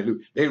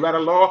 Hallelujah. They write a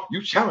law,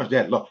 you challenge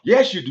that law.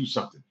 Yes, you do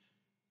something.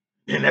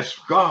 And that's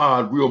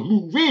God will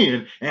move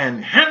in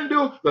and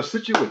handle the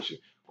situation.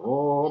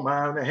 Oh,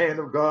 my, in the hand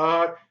of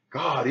God.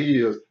 God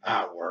is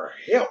our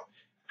help,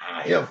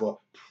 our ever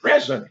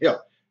present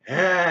help.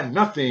 And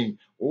nothing,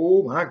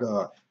 oh my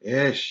God,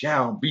 it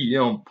shall be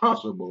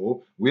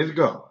impossible with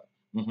God.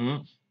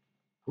 Mhm.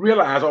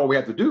 Realize all we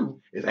have to do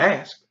is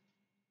ask,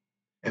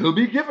 and it'll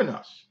be given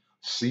us.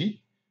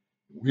 Seek,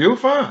 we'll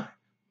find.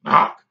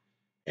 Knock,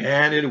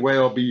 and it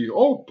will be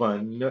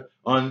opened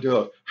unto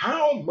us.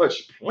 How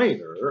much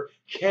plainer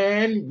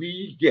can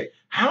we get?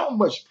 How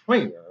much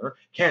plainer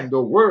can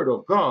the word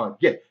of God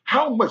get?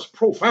 How much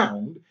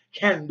profound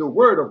can the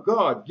word of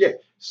God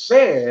get?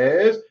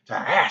 Says to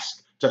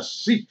ask, to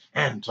seek,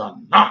 and to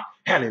knock.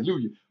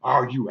 Hallelujah.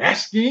 Are you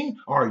asking?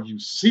 Are you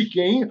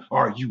seeking?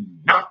 Are you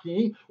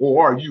knocking?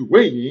 Or are you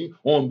waiting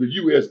on the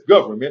U.S.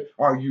 government?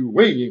 Are you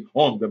waiting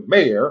on the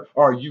mayor?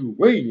 Are you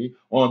waiting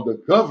on the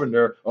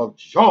governor of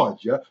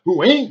Georgia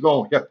who ain't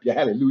going to help you?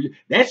 Hallelujah.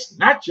 That's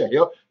not your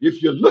help.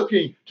 If you're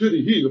looking to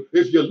the hill,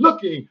 if you're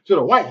looking to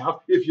the White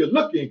House, if you're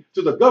looking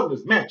to the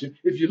governor's mansion,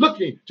 if you're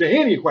looking to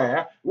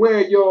anywhere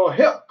where your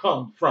help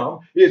comes from,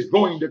 is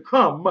going to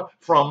come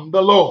from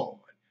the Lord.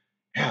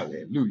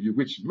 Hallelujah,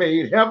 which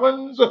made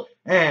heavens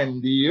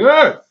and the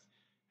earth.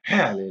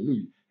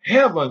 Hallelujah.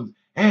 Heavens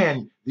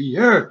and the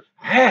earth.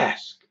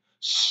 Ask,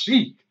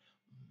 seek,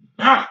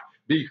 knock,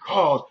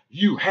 because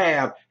you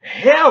have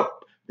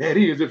help. That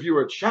is, if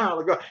you're a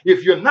child of God.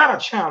 If you're not a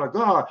child of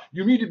God,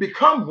 you need to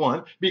become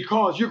one,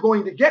 because you're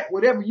going to get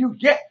whatever you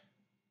get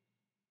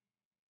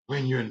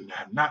when you're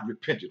not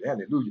repentant.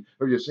 Hallelujah.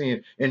 So you're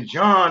saying in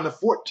John, the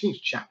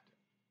 14th chapter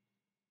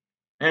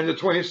and the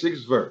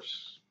 26th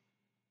verse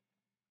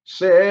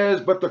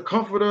says, but the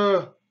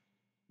Comforter,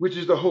 which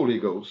is the Holy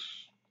Ghost,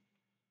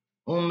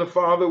 whom the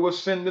Father will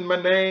send in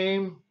my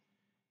name,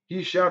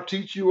 he shall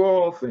teach you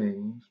all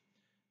things,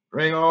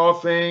 bring all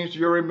things to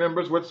your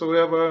remembrance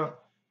whatsoever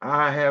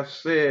I have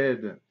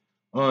said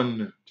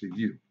unto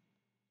you.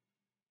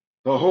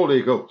 The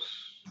Holy Ghost,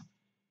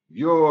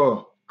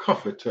 your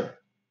comforter,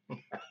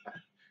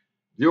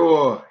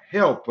 your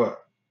helper.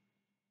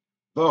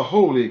 The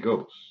Holy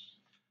Ghost,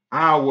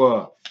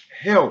 our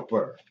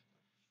helper.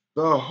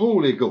 The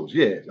Holy Ghost,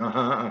 yes,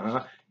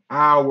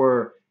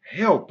 our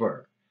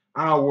helper,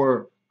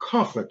 our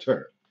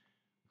comforter.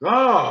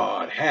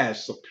 God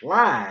has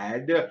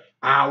supplied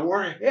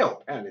our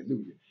help.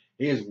 Hallelujah.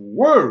 His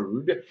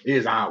word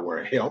is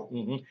our help.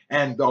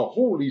 And the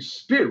Holy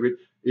Spirit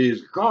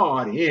is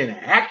God in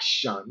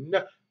action,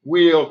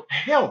 will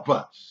help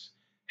us.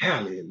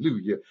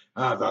 Hallelujah.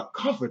 The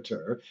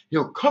comforter,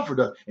 he'll comfort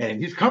us,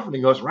 and he's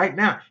comforting us right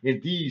now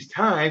in these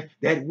times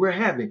that we're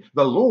having.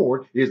 The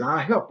Lord is our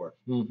helper.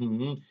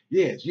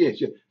 Yes, yes,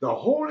 yes. The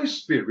Holy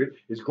Spirit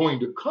is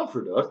going to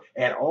comfort us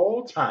at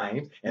all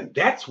times, and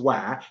that's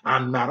why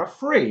I'm not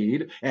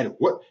afraid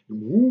at what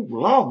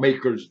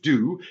lawmakers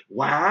do.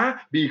 Why?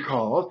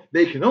 Because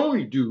they can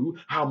only do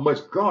how much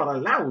God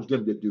allows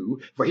them to do,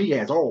 for he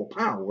has all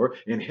power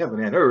in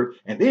heaven and earth,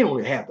 and they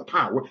only have the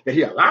power that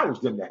he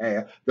allows them to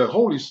have. The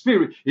Holy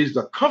Spirit is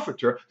the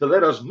comforter to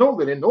let us know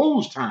that in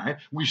those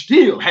times we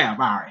still have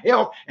our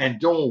help, and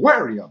don't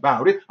worry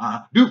about it.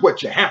 Do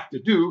what you have to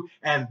do,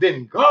 and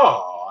then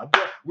God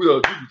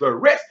will do the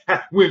rest.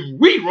 When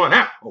we run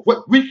out of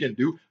what we can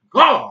do,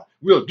 God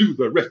will do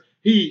the rest.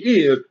 He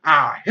is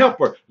our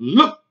helper.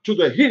 Look to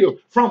the hill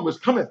from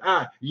which cometh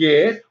our,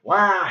 yes, why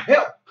our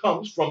help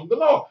comes from the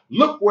Lord.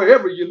 Look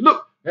wherever you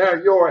look,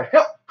 your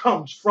help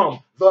comes from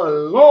the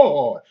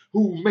Lord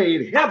who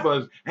made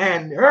heavens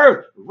and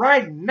earth.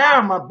 Right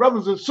now, my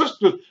brothers and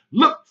sisters,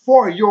 look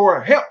for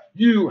your help.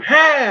 You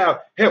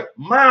have help.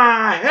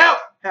 My help.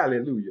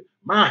 Hallelujah.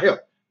 My help.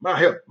 My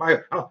help. My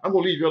help. I'm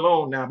going to leave you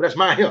alone now, but that's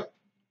my help.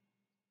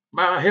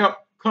 My help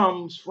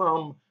comes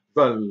from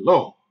the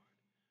Lord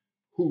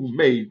who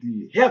made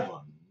the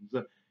heavens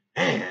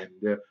and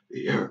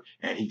the earth.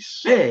 And he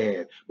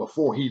said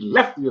before he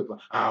left the earth,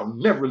 I'll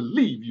never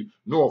leave you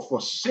nor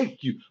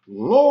forsake you.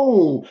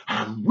 Lo,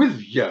 I'm with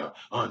you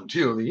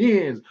until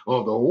the ends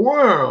of the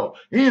world.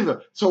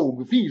 So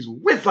if he's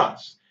with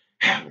us,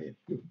 hallelujah.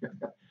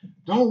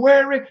 Don't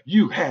worry,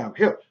 you have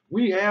help.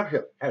 We have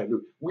help.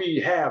 Hallelujah.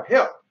 We have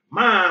help.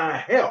 My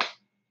help.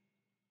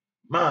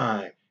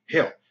 My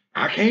help.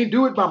 I can't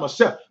do it by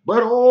myself,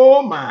 but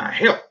oh, my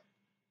help.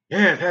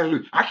 Yes,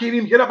 hallelujah. I can't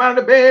even get up out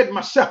of the bed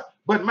myself,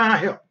 but my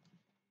help.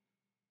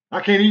 I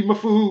can't eat my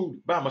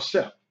food by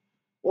myself.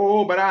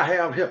 Oh, but I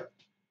have help.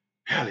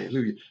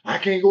 Hallelujah. I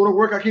can't go to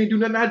work. I can't do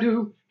nothing I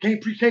do.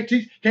 Can't preach, can't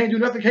teach, can't do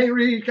nothing, can't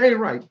read, can't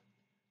write.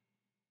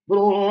 But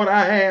oh, Lord,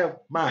 I have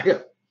my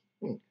help.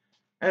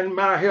 And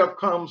my help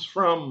comes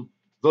from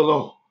the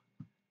Lord.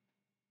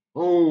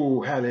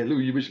 Oh,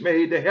 hallelujah, which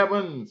made the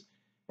heavens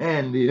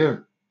and the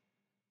earth.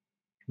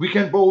 We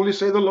can boldly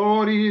say the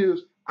Lord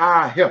is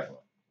our helper.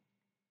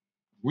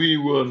 We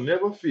will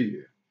never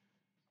fear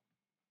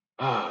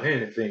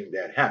anything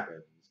that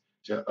happens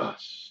to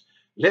us.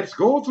 Let's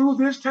go through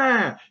this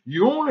time.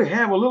 You only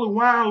have a little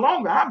while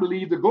longer, I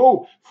believe, to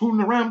go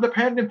fooling around the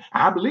pandemic.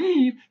 I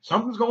believe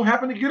something's going to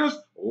happen to get us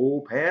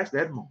past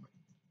that moment.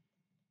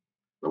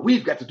 But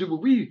we've got to do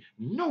what we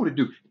know to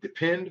do.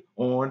 Depend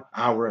on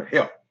our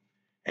help.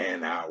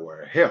 And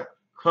our help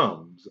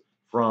comes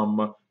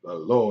from the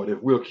Lord.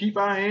 If we'll keep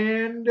our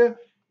hand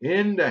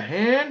in the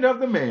hand of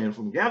the man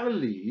from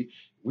Galilee,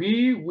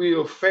 we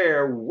will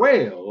fare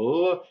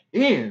well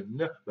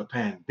in the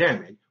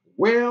pandemic,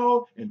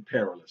 well in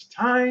perilous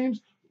times,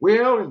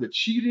 well in the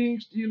cheating,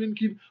 stealing,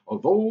 keeping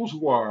of those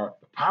who are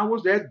the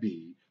powers that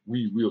be.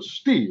 We will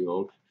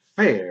still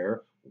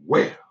fare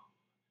well.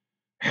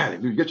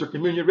 Hallelujah. Get your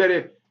communion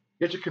ready.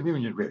 Get your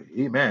communion ready.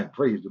 Amen.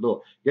 Praise the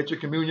Lord. Get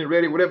your communion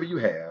ready, whatever you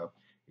have.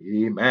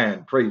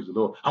 Amen. Praise the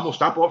Lord. I'm going to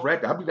stop off right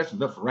there. I believe that's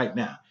enough for right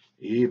now.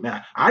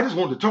 Amen. I just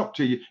wanted to talk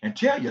to you and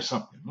tell you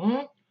something.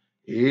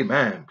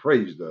 Amen.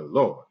 Praise the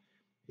Lord.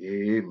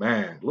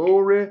 Amen.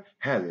 Glory.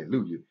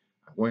 Hallelujah.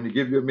 I'm going to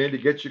give you a minute to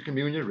get your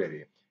communion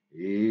ready.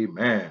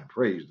 Amen.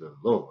 Praise the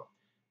Lord.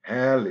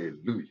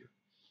 Hallelujah.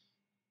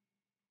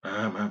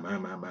 My.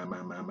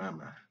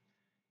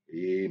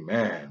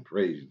 Amen.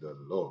 Praise the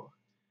Lord.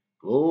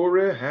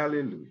 Glory.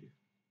 Hallelujah.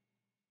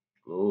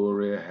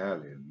 Glory.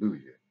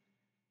 Hallelujah.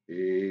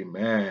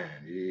 Amen.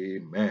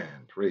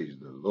 Amen. Praise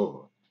the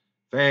Lord.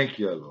 Thank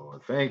you,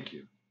 Lord. Thank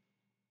you.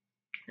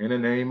 In the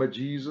name of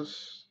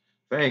Jesus.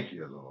 Thank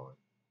you, Lord.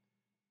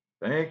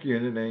 Thank you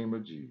in the name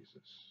of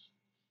Jesus.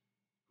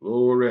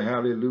 Glory.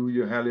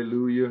 Hallelujah.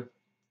 Hallelujah.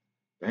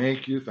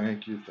 Thank you.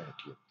 Thank you. Thank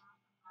you.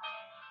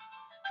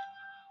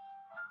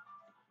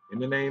 In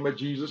the name of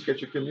Jesus,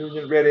 get your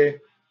communion ready.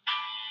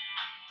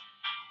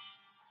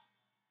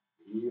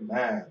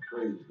 Amen.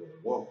 Praise the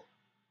Lord.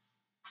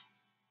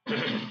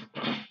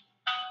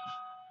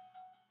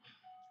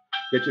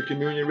 Get your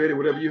communion ready,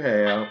 whatever you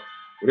have.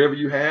 Whatever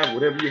you have,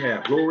 whatever you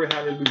have. Glory,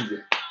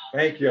 hallelujah.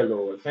 Thank you,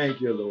 Lord.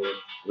 Thank you, Lord.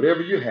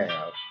 Whatever you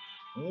have.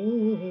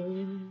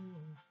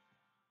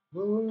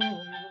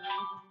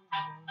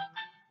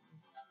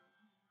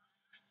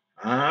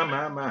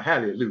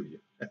 Hallelujah.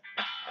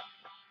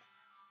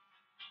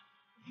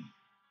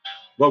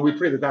 Lord, we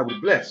pray that I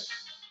would bless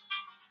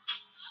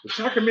the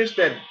sacraments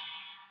that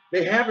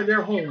they have in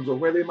their homes or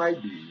where they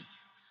might be.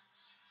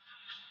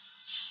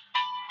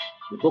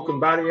 The broken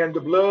body and the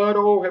blood,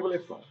 oh Heavenly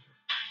Father,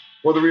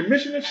 for the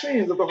remission of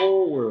sins of the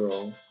whole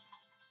world,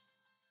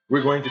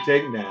 we're going to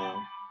take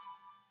now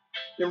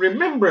in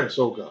remembrance,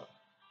 oh God,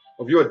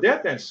 of your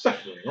death and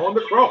suffering on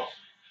the cross.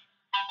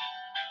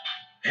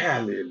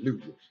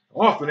 Hallelujah.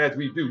 Often as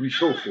we do, we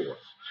show forth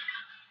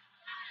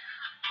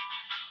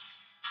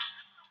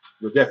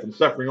your death and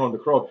suffering on the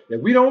cross,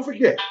 and we don't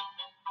forget,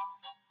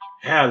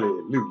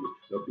 hallelujah,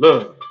 the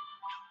blood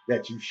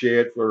that you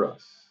shed for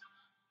us.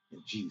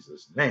 In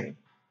Jesus' name.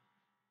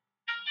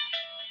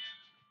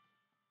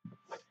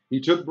 He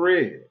took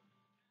bread.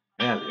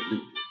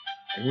 Hallelujah.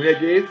 And when they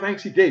gave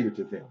thanks, he gave it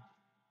to them.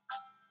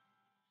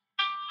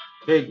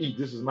 Take, eat.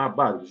 This is my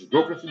body. This is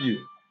broken for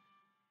you.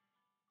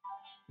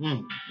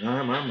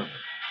 My.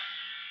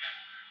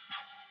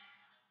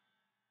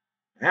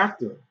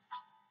 After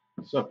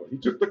supper, he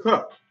took the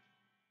cup.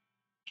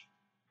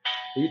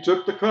 He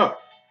took the cup.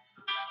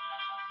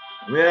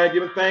 When they had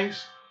given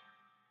thanks,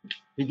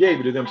 he gave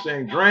it to them,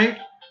 saying, drink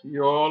ye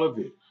all of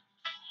it.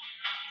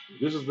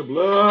 This is the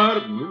blood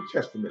of the New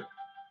Testament.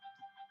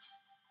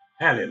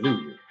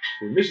 Hallelujah.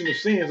 For remission of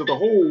sins of the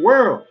whole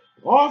world,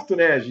 often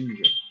as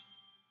you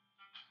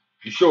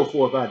show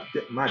forth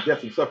my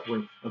death and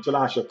suffering until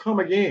I shall come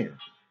again.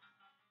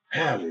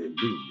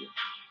 Hallelujah.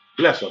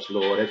 Bless us,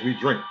 Lord, as we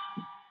drink.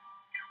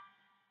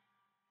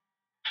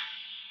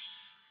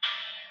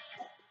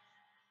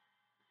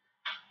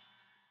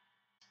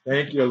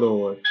 Thank you,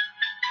 Lord.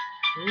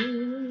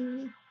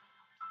 Amen.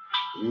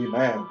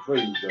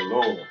 Praise the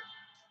Lord.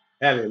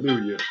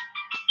 Hallelujah.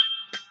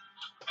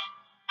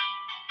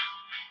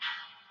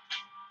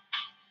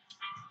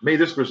 May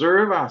this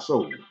preserve our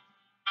soul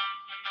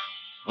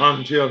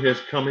until his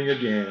coming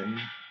again.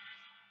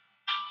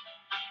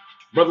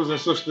 Brothers and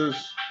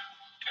sisters,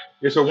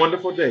 it's a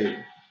wonderful day.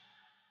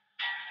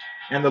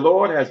 And the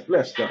Lord has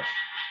blessed us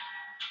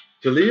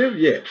to live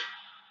yet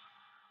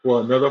for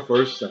another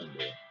first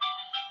Sunday.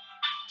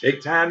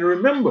 Take time to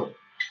remember,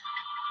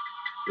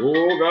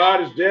 oh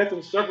God, his death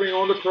and suffering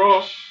on the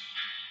cross.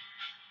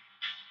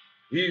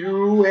 He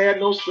who had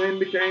no sin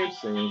became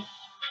sin.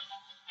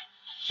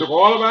 Took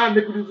all of our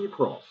iniquities to the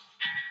cross.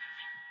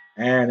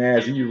 And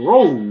as he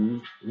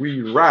rose,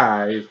 we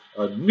rise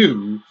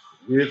anew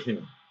with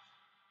him.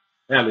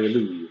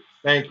 Hallelujah.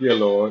 Thank you,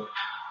 Lord.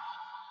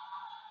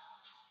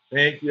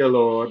 Thank you,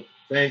 Lord.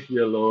 Thank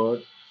you,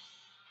 Lord.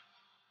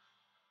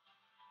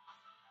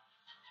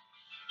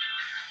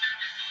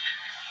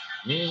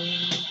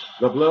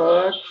 The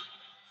blood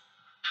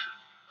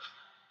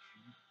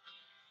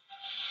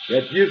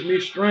that gives me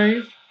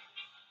strength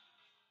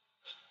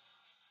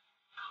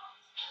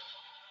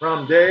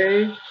from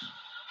day.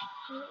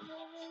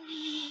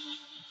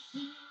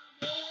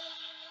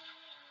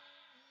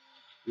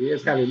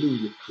 Yes,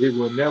 hallelujah. It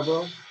will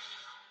never.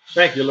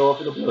 Thank you, Lord,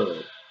 for the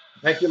blood.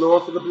 Thank you,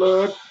 Lord, for the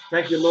blood.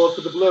 Thank you, Lord,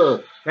 for the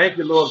blood. Thank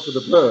you, Lord, for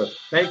the blood.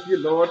 Thank you,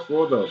 Lord,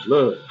 for the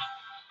blood.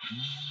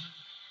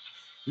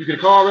 You can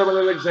call Reverend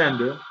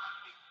Alexander,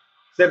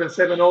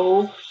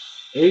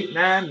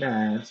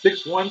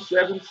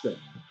 770-899-6177.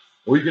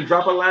 Or you can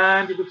drop a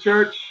line to the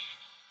church,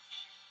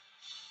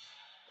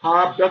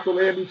 Cobb Bethel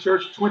AME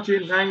Church,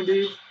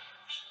 2090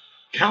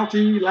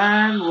 County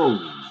Line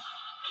Road,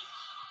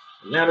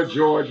 Atlanta,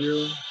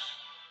 Georgia,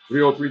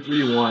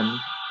 30331.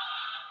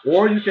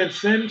 Or you can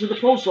send to the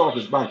post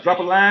office box. Drop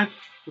a line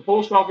to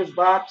post office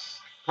box,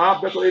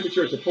 Cobb Bethel AME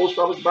Church, the post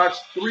office box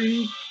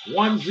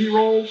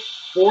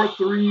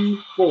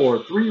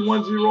 310434.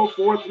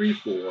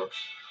 310434.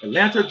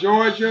 Atlanta,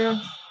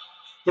 Georgia,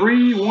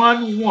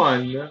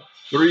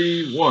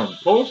 31131.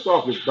 Post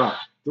office box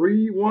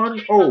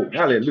 310.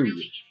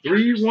 Hallelujah.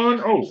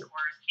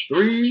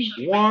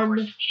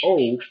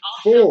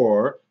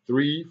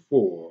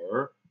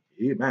 310-310-434.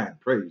 Amen.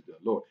 Praise the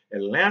Lord.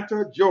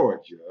 Atlanta,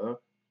 Georgia.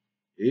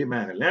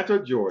 Amen. Atlanta,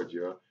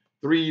 Georgia,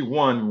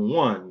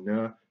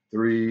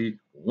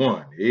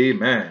 31131.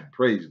 Amen.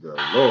 Praise the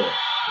Lord.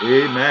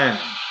 Amen.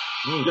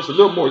 Just a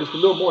little more, just a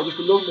little more, just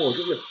a little more.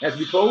 As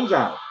we close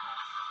out.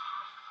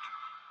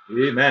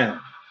 Amen.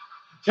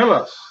 Tell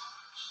us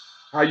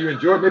how you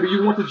enjoyed. Maybe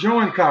you want to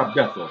join Cobb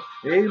Bethel.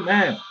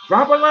 Amen.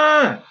 Drop a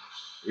line.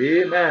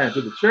 Amen.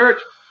 To the church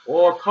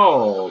or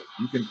call.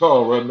 You can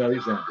call Reverend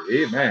Alexander.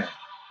 Amen.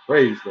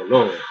 Praise the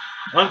Lord.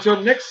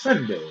 Until next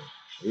Sunday.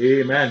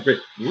 Amen.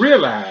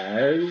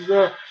 Realize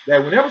that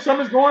whenever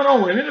something's going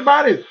on and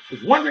anybody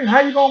is wondering how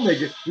you're going to make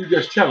it, you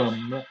just tell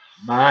them,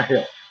 my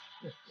help.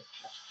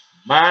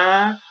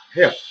 My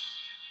help.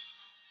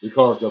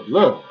 Because the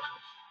blood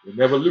will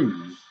never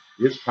lose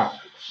its power.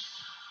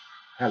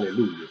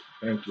 Hallelujah.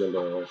 Thank you,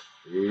 Lord.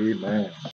 Amen.